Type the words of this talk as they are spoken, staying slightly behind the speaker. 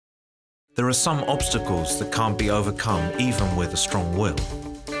There are some obstacles that can't be overcome even with a strong will.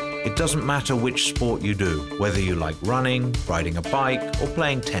 It doesn't matter which sport you do, whether you like running, riding a bike, or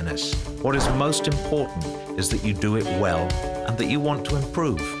playing tennis. What is most important is that you do it well and that you want to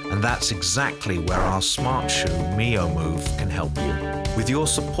improve. And that's exactly where our smart shoe, miomove, can help you. With your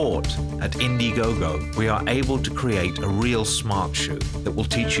support at Indiegogo, we are able to create a real smart shoe that will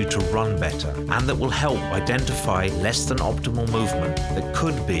teach you to run better and that will help identify less than optimal movement that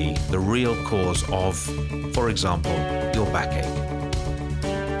could be the real cause of, for example, your backache.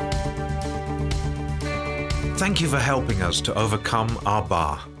 Thank you for helping us to overcome our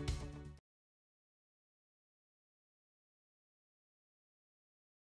bar.